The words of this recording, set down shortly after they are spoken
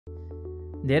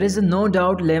There is no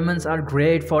doubt lemons are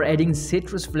great for adding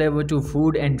citrus flavor to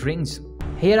food and drinks.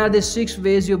 Here are the 6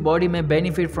 ways your body may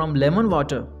benefit from lemon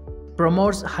water.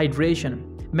 Promotes hydration.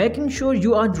 Making sure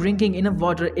you are drinking enough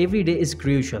water every day is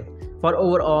crucial for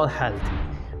overall health.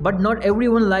 But not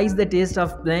everyone likes the taste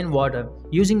of plain water.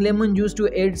 Using lemon juice to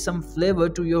add some flavor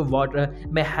to your water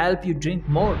may help you drink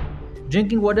more.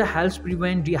 Drinking water helps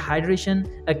prevent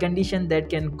dehydration, a condition that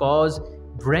can cause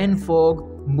brain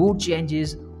fog, mood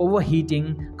changes,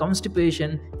 overheating,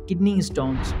 constipation, kidney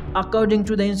stones. According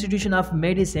to the Institution of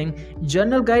Medicine,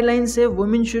 journal guidelines say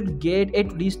women should get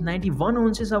at least 91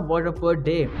 ounces of water per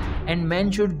day and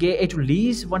men should get at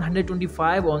least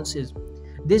 125 ounces.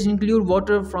 These include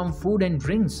water from food and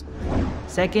drinks.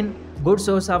 Second, good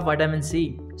source of vitamin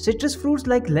C. Citrus fruits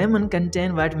like lemon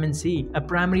contain vitamin C, a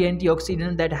primary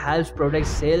antioxidant that helps protect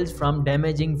cells from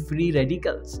damaging free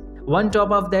radicals. On top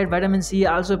of that, vitamin C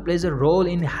also plays a role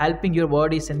in helping your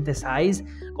body synthesize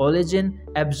collagen,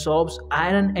 absorbs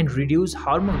iron, and reduce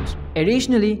hormones.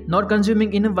 Additionally, not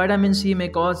consuming enough vitamin C may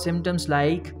cause symptoms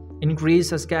like increased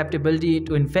susceptibility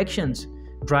to infections,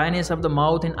 dryness of the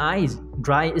mouth and eyes,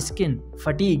 dry skin,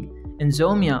 fatigue,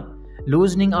 insomnia,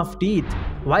 loosening of teeth.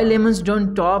 While lemons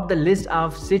don't top the list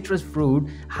of citrus fruit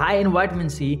high in vitamin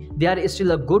C, they are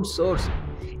still a good source.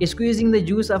 Squeezing the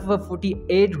juice of a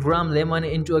 48-gram lemon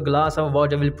into a glass of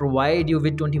water will provide you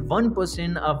with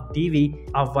 21% of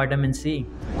DV of vitamin C.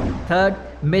 Third,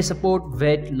 may support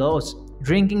weight loss.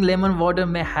 Drinking lemon water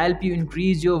may help you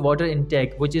increase your water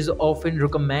intake, which is often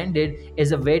recommended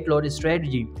as a weight loss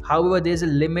strategy. However, there is a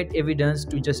limited evidence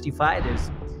to justify this.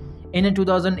 In a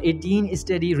 2018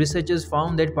 study, researchers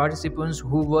found that participants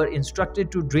who were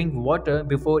instructed to drink water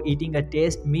before eating a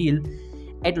test meal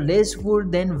ate less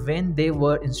food than when they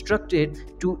were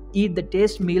instructed to eat the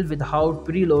test meal without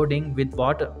preloading with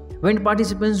water. When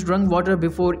participants drank water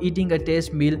before eating a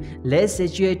test meal, less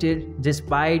satiated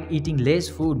despite eating less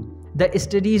food. The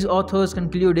study's authors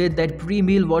concluded that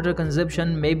pre-meal water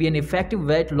consumption may be an effective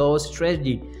weight loss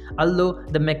strategy, although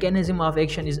the mechanism of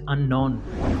action is unknown.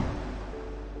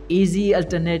 Easy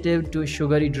alternative to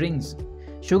sugary drinks.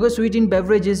 Sugar-sweetened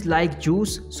beverages like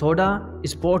juice, soda,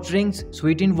 sports drinks,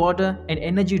 sweetened water, and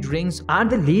energy drinks are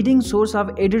the leading source of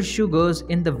added sugars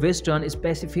in the Western,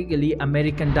 specifically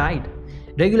American diet.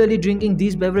 Regularly drinking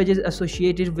these beverages is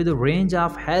associated with a range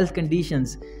of health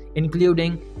conditions,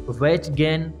 including weight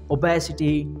gain,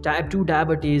 obesity, type 2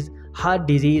 diabetes, heart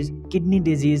disease, kidney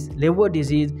disease, liver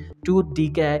disease, tooth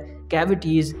decay,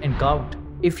 cavities, and gout.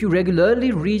 If you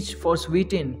regularly reach for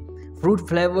sweetened,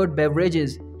 fruit-flavored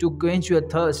beverages to quench your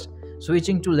thirst,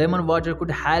 switching to lemon water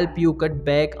could help you cut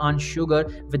back on sugar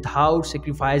without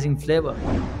sacrificing flavor.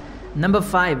 Number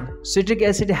 5. Citric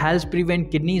acid helps prevent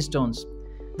kidney stones.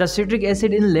 The citric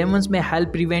acid in lemons may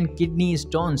help prevent kidney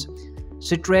stones.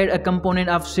 Citrate, a component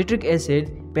of citric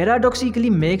acid, paradoxically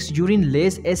makes urine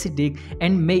less acidic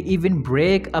and may even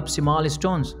break up small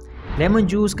stones. Lemon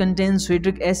juice contains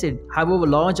citric acid, however,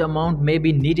 large amount may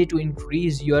be needed to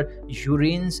increase your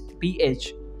urine's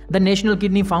pH. The National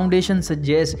Kidney Foundation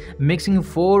suggests mixing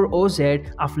 4 oz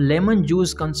of lemon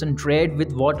juice concentrate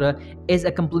with water as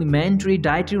a complementary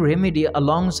dietary remedy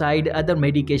alongside other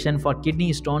medication for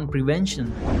kidney stone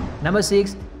prevention. Number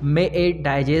 6. May aid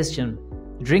digestion.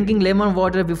 Drinking lemon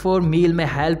water before meal may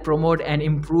help promote and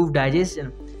improve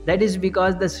digestion. That is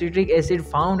because the citric acid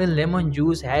found in lemon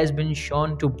juice has been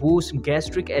shown to boost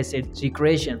gastric acid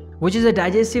secretion, which is a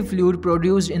digestive fluid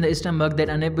produced in the stomach that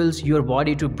enables your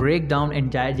body to break down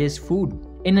and digest food.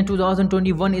 In a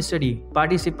 2021 study,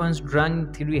 participants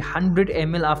drank 300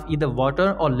 ml of either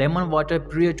water or lemon water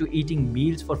prior to eating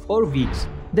meals for 4 weeks.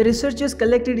 The researchers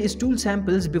collected stool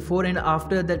samples before and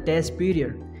after the test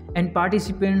period, and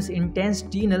participants'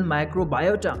 intestinal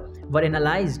microbiota were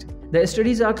analyzed. The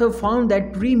study's author found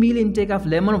that pre-meal intake of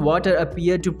lemon water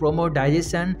appeared to promote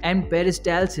digestion and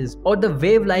peristalsis, or the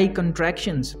wave-like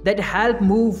contractions that help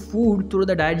move food through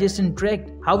the digestion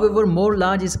tract. However, more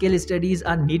large-scale studies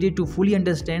are needed to fully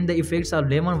understand the effects of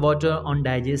lemon water on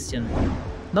digestion.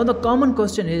 Now the common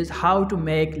question is how to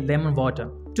make lemon water.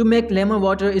 To make lemon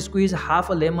water, squeeze half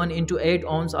a lemon into 8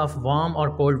 ounces of warm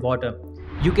or cold water.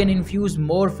 You can infuse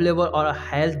more flavor or a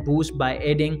health boost by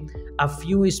adding a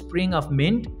few sprigs of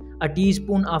mint, a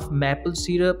teaspoon of maple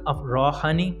syrup of raw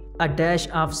honey, a dash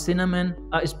of cinnamon,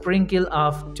 a sprinkle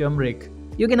of turmeric.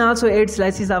 You can also add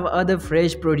slices of other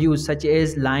fresh produce such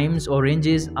as limes,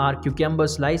 oranges, or cucumber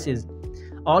slices.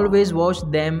 Always wash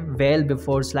them well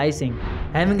before slicing.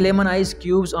 Having lemon ice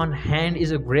cubes on hand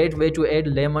is a great way to add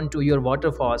lemon to your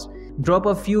water fast. Drop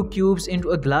a few cubes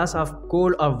into a glass of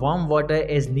cold or warm water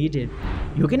as needed.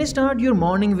 You can start your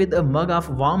morning with a mug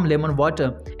of warm lemon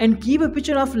water and keep a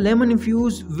pitcher of lemon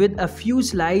infused with a few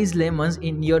sliced lemons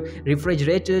in your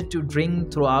refrigerator to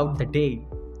drink throughout the day.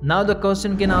 Now the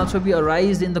question can also be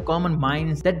arised in the common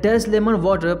minds that does lemon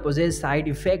water possess side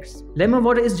effects? Lemon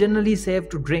water is generally safe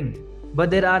to drink, but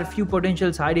there are few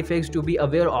potential side effects to be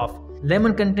aware of.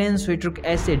 Lemon contains citric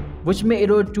acid, which may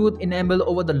erode tooth enamel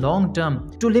over the long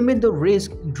term. To limit the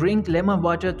risk, drink lemon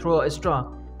water through a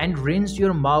straw and rinse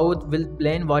your mouth with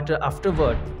plain water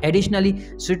afterward.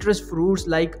 Additionally, citrus fruits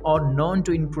are known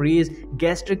to increase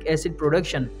gastric acid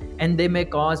production, and they may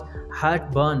cause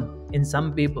heartburn in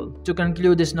some people. To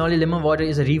conclude this knowledge, lemon water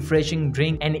is a refreshing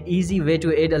drink and easy way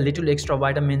to add a little extra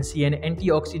vitamin C and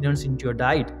antioxidants into your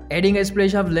diet. Adding a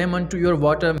splash of lemon to your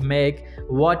water make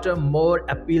water more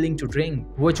appealing to drink,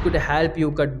 which could help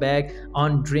you cut back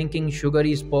on drinking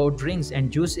sugary sport drinks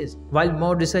and juices. While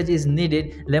more research is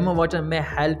needed, lemon water may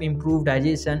help improve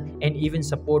digestion and even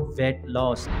support weight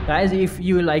loss. Guys, if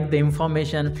you like the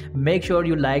information, make sure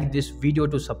you like this video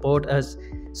to support us.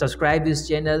 Subscribe this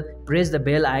channel, press the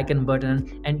bell icon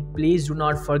button, and please do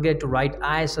not forget to write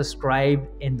I subscribe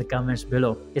in the comments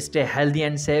below. Stay healthy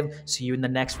and safe. See you in the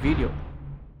next video.